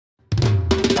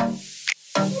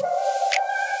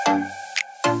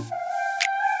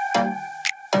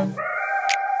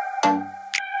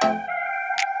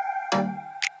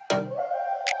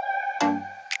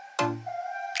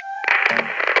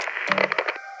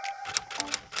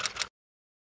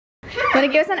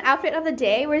Want to give us an outfit of the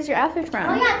day? Where's your outfit from?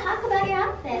 Oh yeah, talk about your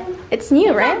outfit. It's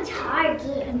new, right?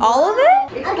 Target. All of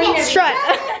it? Okay. Strut.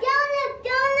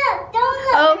 Don't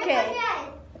look. Okay.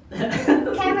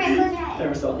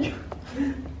 Camera, saw you.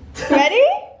 Ready?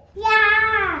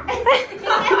 yeah.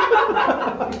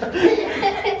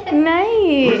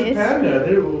 Nice.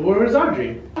 Panda? Where's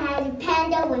Audrey? I had a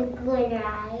panda with good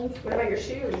eyes. What about your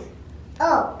shoes?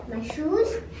 Oh, my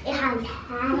shoes? It has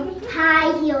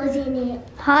high heels in it.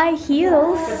 High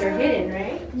heels. But they're hidden,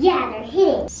 right? Yeah, they're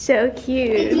hidden. So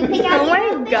cute. Did you pick out Oh your my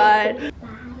outfit? god.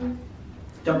 Bye.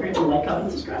 Don't forget to like, comment,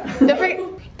 and subscribe. Don't forget.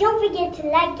 Don't forget to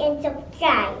like and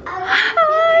subscribe.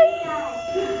 Hi.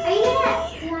 Are you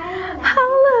gonna?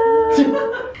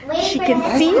 Hello. Wait She for can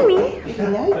that. see me.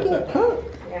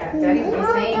 Yeah, Daddy's been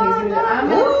saying he's gonna I'm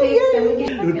gonna fix and we It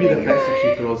would be the fact that she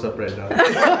throws up right now.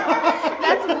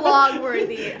 That's vlog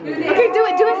worthy. Okay, do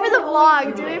it for the vlog.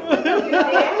 Do it for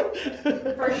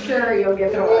the For sure you'll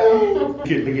get thrown up. Look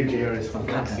at JR is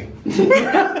fantastic.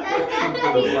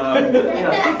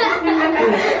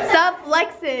 Stop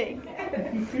flexing.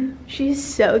 She's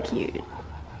so cute.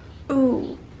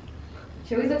 Ooh.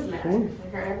 She always looks mad.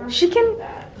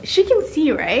 She can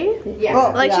see, right? Yeah.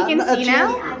 Oh, Like she can see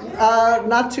now?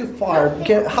 Not too far.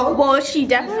 How? Well, she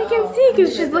definitely can see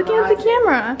because she's looking at the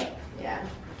camera. Yeah.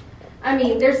 I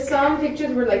mean, there's some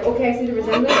pictures where like, okay, I see the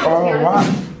resemblance. Oh, wow.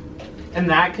 And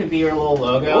that could be your little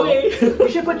logo. We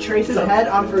should put Trace's head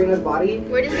on Farina's body.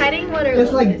 We're just hiding what are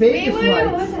Just like Vegas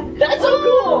lights. That's so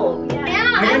cool.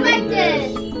 Yeah, I like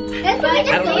this. That's why I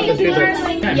just like think this it's more either.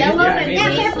 like Yellow Yeah, and me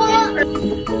and too.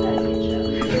 purple.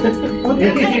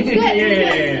 Yeah.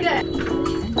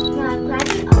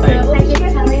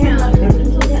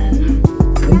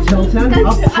 Until 10?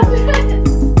 Up to 10.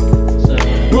 So,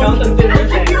 count them to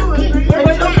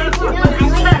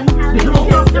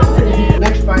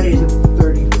Next Friday is the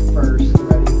 31st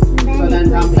already. So then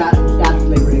that's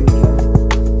Labor Day weekend.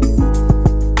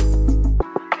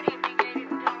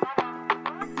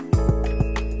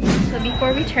 So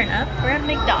before we turn up, we're at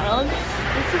McDonald's.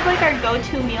 This is like our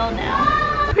go-to meal now.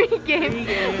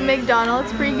 Pre-game.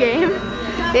 McDonald's pre-game.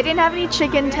 They didn't have any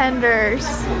chicken tenders.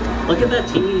 look at that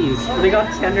tease. They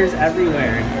got tenders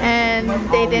everywhere. And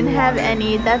they didn't have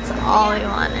any. That's all we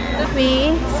wanted.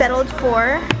 We settled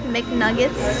for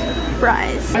McNuggets,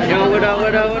 fries. Yo, what up,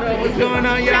 what up, what up? What's going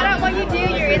on, y'all? Shout out what you do,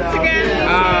 your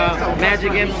Instagram.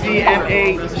 Magic MC,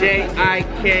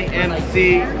 MAJIKMC,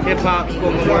 hip hop,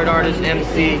 spoken word artist,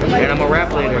 MC, and I'm a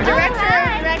rap later. Director.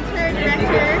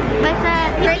 What's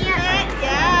up? Hit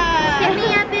Yeah.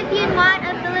 me up if you want a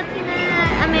Filipina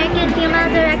American female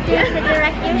director to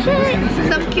direct your shit.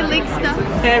 Some killing stuff.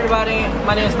 Hey everybody,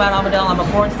 my name is Matt Amadel. I'm a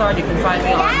porn star. You can find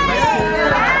me on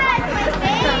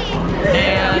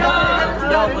And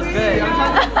yo, what's good?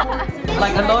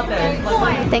 Like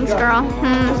elote. Thanks, girl.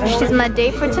 She's my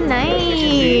date for tonight.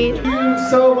 Thank you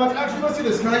so much. Actually, let's do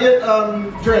this. Can I get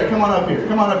Dre? Come on up here.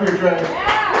 Come on up here, Dre.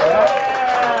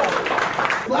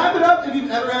 Clap it up if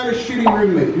you've ever had a shitty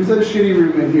roommate. Who's had a shitty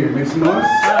roommate here? Make some noise.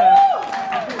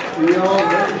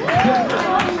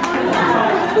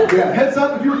 Yeah, heads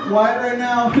up if you're quiet right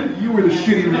now, you were the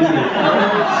shitty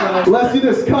roommate. So let's do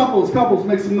this. Couples,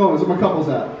 make some noise. Where my couples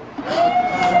at?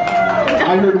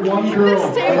 I heard one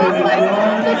girl. This table's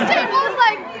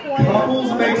like.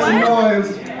 Couples, make some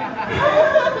noise.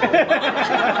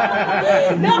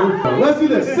 Let's do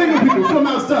this. Single people, come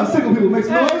outside. Single people, make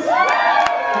some noise.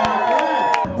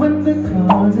 When the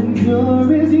cause and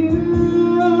cure is you,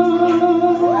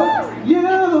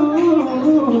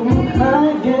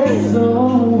 I get so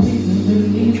weak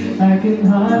underneath, I can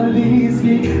hardly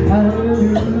speak, I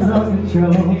lose all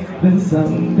control, then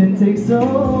something takes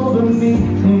over me,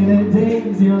 in a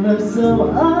daze, your love so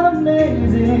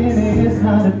amazing, it's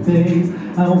not a phase,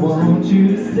 I want you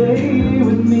to stay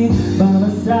with me, by my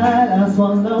side, I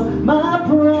swallow my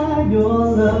pride, your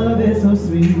love is so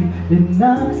sweet, it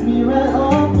knocks me right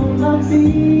off of my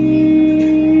feet,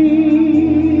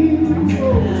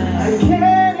 I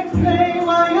can't explain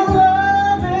why your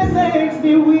love, it makes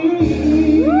me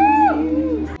weak.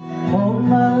 All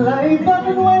my life I've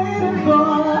been waiting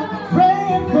for,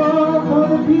 praying for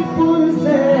the people who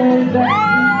said that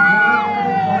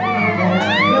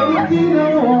everything I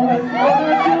want, all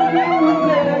I can do is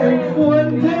say,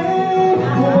 one day,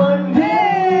 one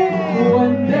day,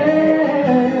 one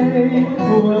day,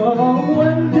 oh,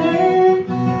 one day,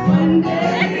 one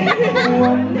day,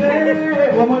 one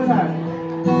day. One more time.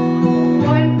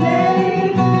 One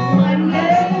day, one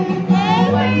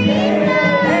day, one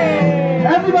day.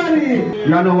 Everybody!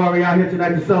 Y'all know why we out here tonight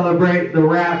to celebrate the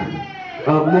rap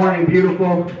of Morning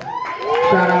Beautiful.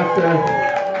 Shout out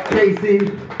to Casey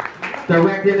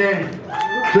directing it.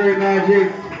 Cherry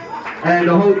Magic, and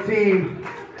the whole team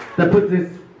that put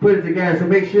it together. So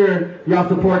make sure y'all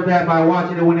support that by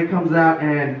watching it when it comes out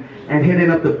and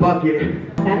hitting up the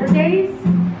bucket. Better days?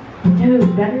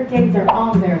 Dude, better days are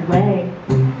on their way.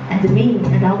 And to me,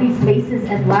 and all these faces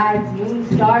and lives, moons,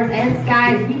 stars, and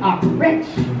skies, we are rich.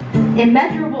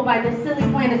 Immeasurable by this silly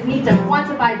planet's need to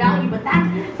quantify value, but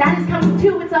that is coming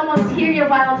too. It's almost here, your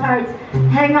wild hearts.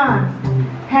 Hang on,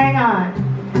 hang on,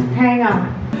 hang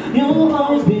on. You'll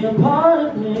always be a part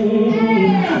of me.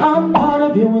 I'm part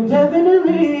of you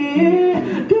indefinitely.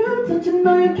 Girl, don't you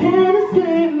know you can't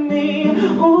escape me?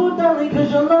 Oh, darling,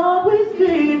 cause you'll always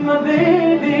be my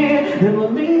baby. And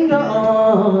we'll linger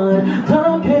on.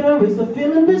 Time can't erase the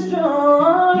feeling this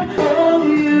strong. Oh,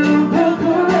 you will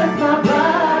caress my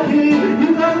body.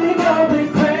 You got me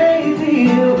going crazy.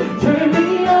 You turn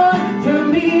me on,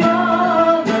 turn me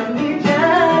on. Let me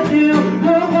jazz you. You're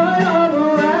right all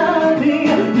around me.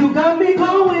 You got me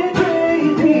going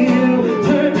crazy. You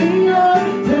turn me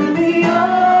on, turn me on.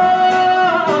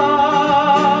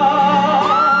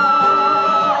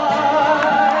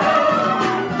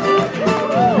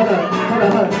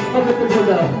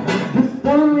 This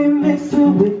only mixed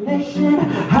with nation,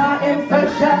 high and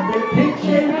fresh out the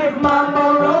kitchen.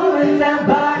 Mama rolling that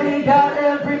body, got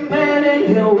every man in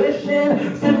here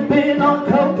wishing. Sipping on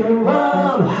coke and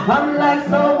rum, I'm like,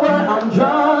 so what? I'm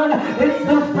drunk. It's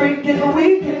the freaking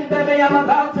weekend, baby. I'm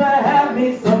about to have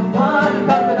me some fun.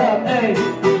 Bounce it up, hey.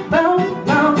 Bounce,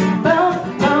 bounce, bounce,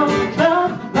 bounce,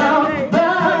 bounce, bounce,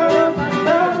 bounce,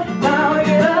 bounce, bounce,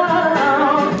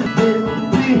 bounce. This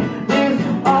beat is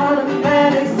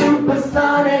automatic,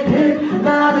 supersonic,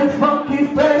 hypnotic, funky,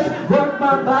 fresh. Work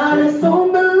my body so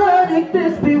melodic.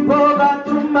 This beat roll right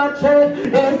through my chest.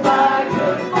 If I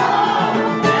could fall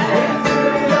into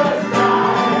the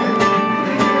sky,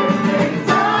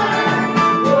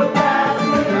 would pass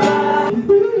me by.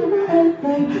 Baby, you're my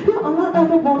everything. You're all I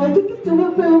ever wanted. You can do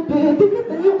it real big. Bigger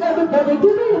than you ever done it.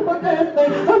 Give me up on that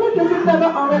thing. All I guess is never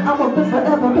on it. I want this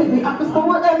forever, baby. I can spend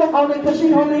whatever on it, cause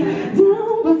she hold me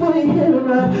down before you hit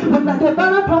her up. When I get by,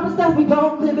 I promise that we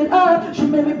gon' live it up. She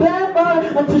made me bad boy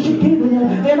until she give it up.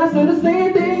 And I say the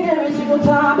same thing every single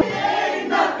time. It ain't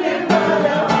nothing but a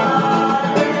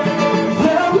heart.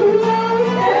 Tell me why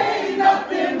it ain't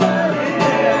nothing but a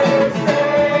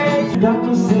mistake. Got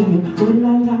me singing, ooh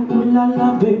la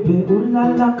la, baby, ooh la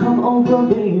la, come over,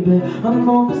 baby. I'm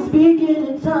over speaking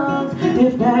in tongues.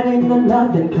 If that ain't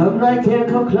enough, then come right here,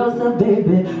 come closer,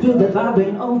 baby. Feel the vibe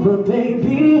ain't over,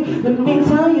 baby. Let me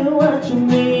tell you what you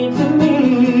mean to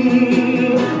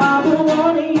me. I've been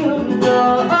wanting you to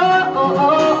know, oh, oh,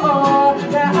 oh, oh,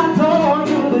 that I don't want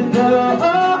you to go,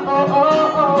 oh, oh,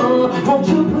 oh, oh. Won't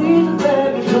you please just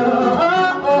let me go,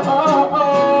 oh, oh, oh, oh.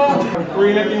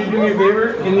 Farina, can you do me a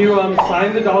favor? Can you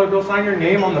sign the dollar bill, sign your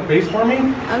name on the face for me?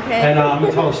 Okay. And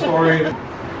tell a story.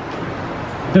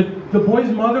 The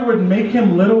boy's mother would make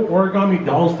him little origami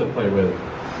dolls to play with.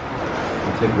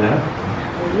 I'll take that.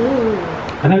 Ooh.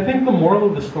 And I think the moral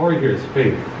of the story here is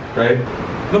faith, right?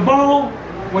 The ball,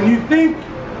 when you think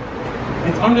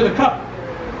it's under the cup,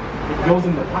 it goes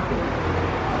in the pocket.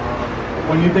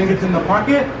 When you think it's in the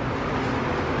pocket,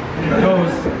 it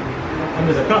goes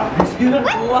under the cup. You see that?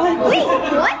 What? Wait,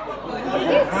 what? I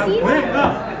didn't see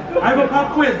that. I have a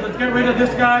pop quiz. Let's get rid of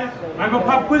this guy. I have a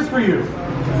pop quiz for you.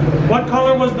 What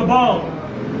color was the ball?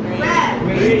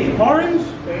 Red. Orange?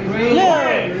 Green.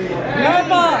 Yellow.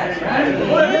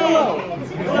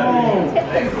 Oh,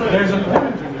 there's an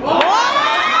orange in there.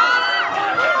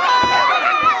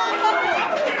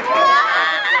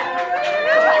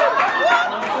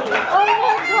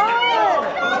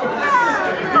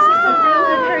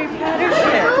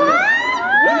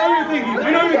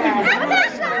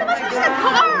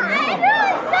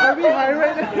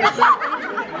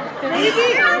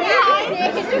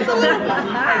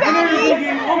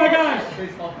 Oh my gosh!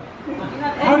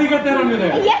 How do you get that under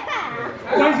there?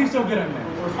 Yeah! Why is he so good at math?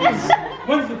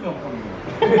 When's the film coming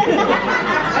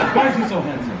out? Why is he so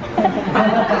handsome?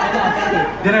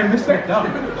 Did I miss that duck?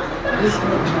 Do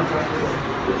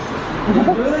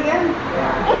it again?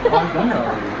 Oh, I've done it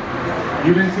already.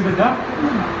 You didn't see the duck?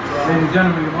 Ladies and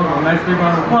gentlemen, a nice big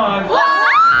round of applause.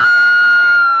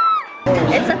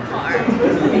 It's a car.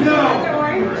 No!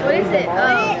 What is it?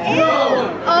 No!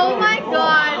 Oh my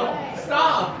god!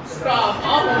 Stop! Stop! Oh!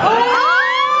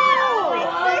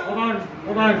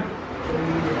 Hold on.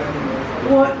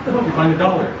 What? You find $1.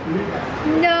 No.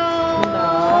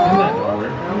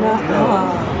 And that dollar.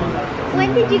 When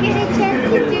did you get a chance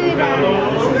to do that?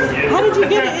 How did you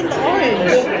get it in the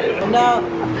orange? No.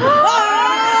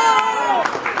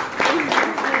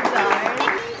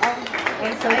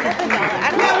 Wait, so it's $1. I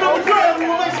don't know.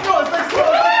 Let's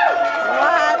go!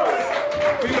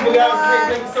 beautiful,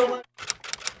 guys. Thank you so much.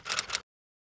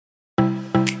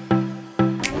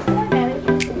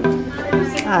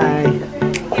 Hi.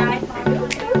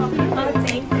 Oh,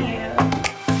 thank you.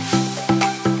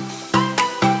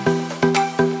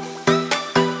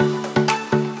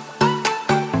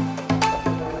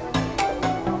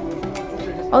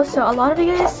 Also, a lot of you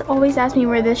guys always ask me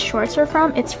where these shorts are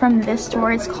from. It's from this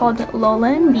store. It's called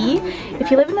AIRBNB. If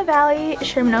you live in the Valley,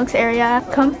 Sherman Oaks area,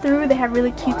 come through. They have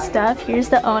really cute stuff. Here's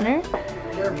the owner.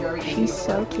 She's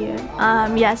so cute.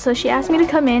 Yeah, so she asked me to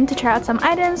come in to try out some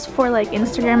items for like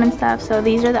Instagram and stuff. So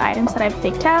these are the items that I've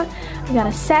picked out. I got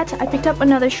a set. I picked up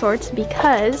another shorts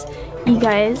because you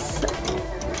guys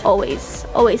always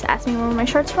ask me where my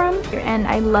shorts from, and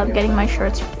I love getting my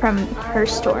shorts from her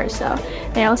store. So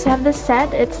they also have this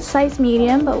set. It's a size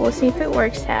medium, but we'll see if it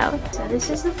works out. So this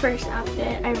is the first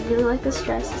outfit. I really like this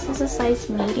dress. This is a size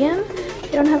medium.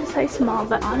 They don't have a size small,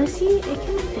 but honestly it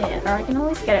can fit, or I can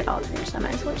always get it altered, so I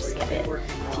might as well just get it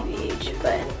TBH.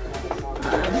 But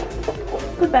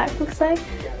the back looks like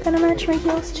gonna match my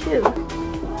heels too.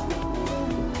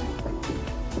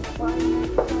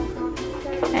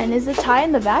 And is the tie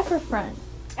in the back or front?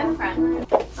 In front.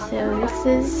 So this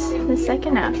is the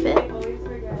second outfit.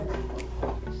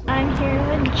 I'm here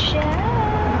with Jen.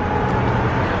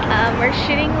 We're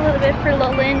shooting a little bit for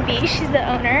Lola and B. She's the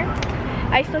owner.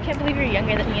 I still can't believe you're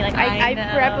younger than me. Like I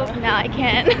prep up now. I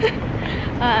can't.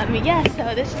 Yeah.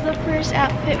 So this is the first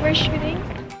outfit we're shooting.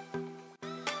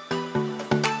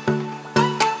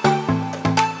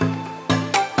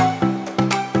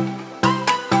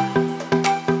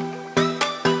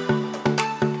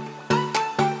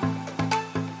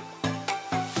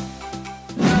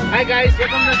 Hi guys,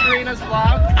 welcome to Farina's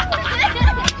vlog.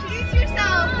 Introduce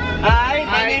yourself. Hi,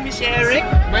 my name is Eric.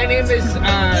 My name is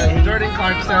Jordan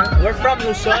Clarkson. We're from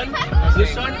Luzon,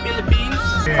 Philippines.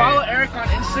 Follow Eric on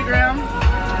Instagram.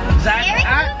 Zach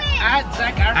at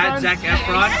Zach Efron. At Zach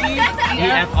Efron.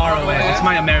 E-F-R-O-N. It's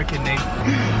my American name.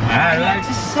 I like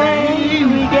to say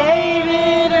we gave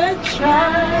it a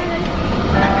try.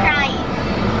 I'm crying.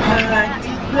 I like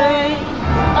to play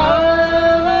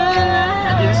all my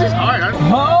life. This is hard.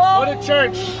 Go to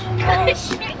church.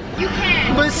 You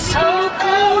can. But so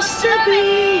close to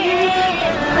being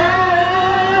alive.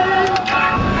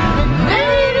 And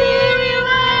maybe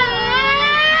everyone.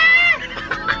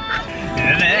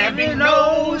 And every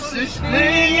no such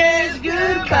thing as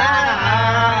goodbye.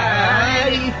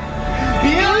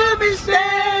 You'll be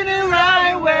standing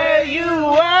right where you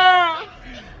are,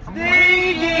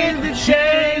 taking the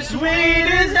chance we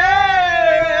deserve.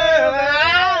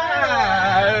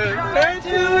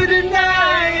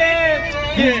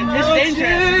 It's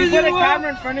dangerous. If you put a camera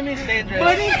in front of me, it's dangerous.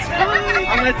 But it's fine.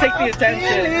 I'm gonna take the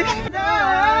attention.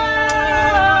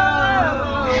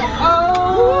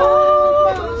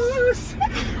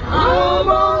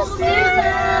 Almost is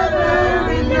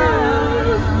never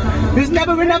enough. There's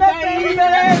never enough, baby.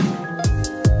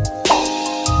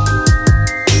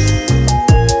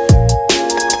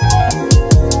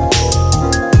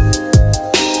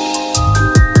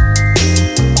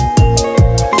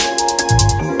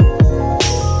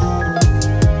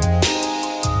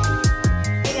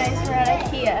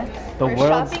 We're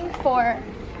shopping for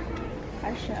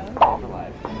our show.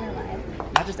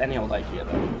 AIRBNB. Not just any old IKEA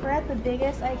though. We're at the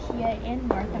biggest IKEA in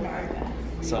North America.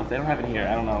 So if they don't have it here,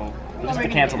 I don't know. We'll just have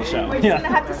to cancel the show. We're just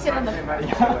gonna have to sit on the front.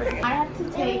 I have to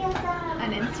take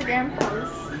an Instagram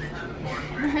post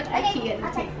at IKEA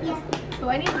to take this. So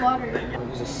I need water.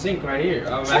 There's a sink right here.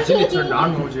 Imagine it turned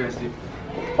on, what would you guys do?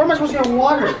 Where am I supposed to get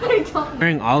water? I don't know.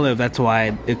 Wearing olive, that's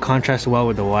why it contrasts well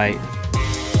with the white.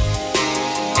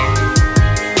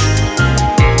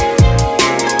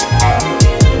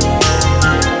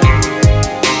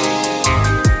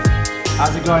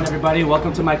 How's it going, everybody?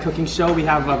 Welcome to my cooking show. We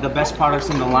have the best products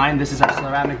in the line. This is our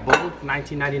ceramic bowl,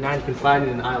 $19.99. You can find it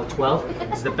in aisle 12.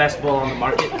 It's the best bowl on the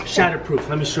market. Shatterproof.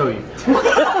 Let me show you.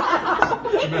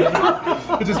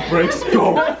 It just breaks.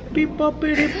 Go.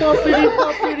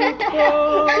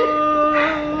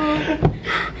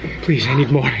 Please, I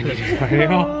need more.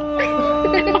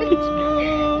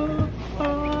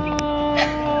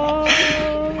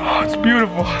 Oh, it's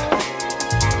beautiful.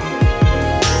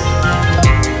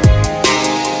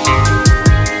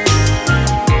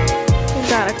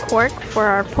 Cork for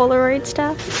our Polaroid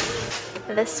stuff,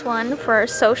 this one for our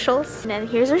socials, and then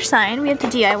here's our sign. We have to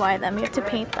DIY them, we have to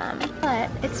paint them, but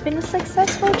it's been a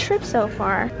successful trip so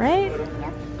far, right?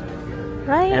 Yeah.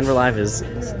 Right? And Live is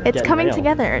it's coming real.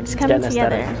 Together. It's coming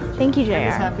together. Thank you,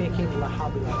 JR. Happy,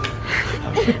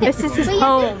 This is his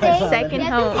home, his second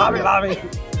home. Hobby Lobby.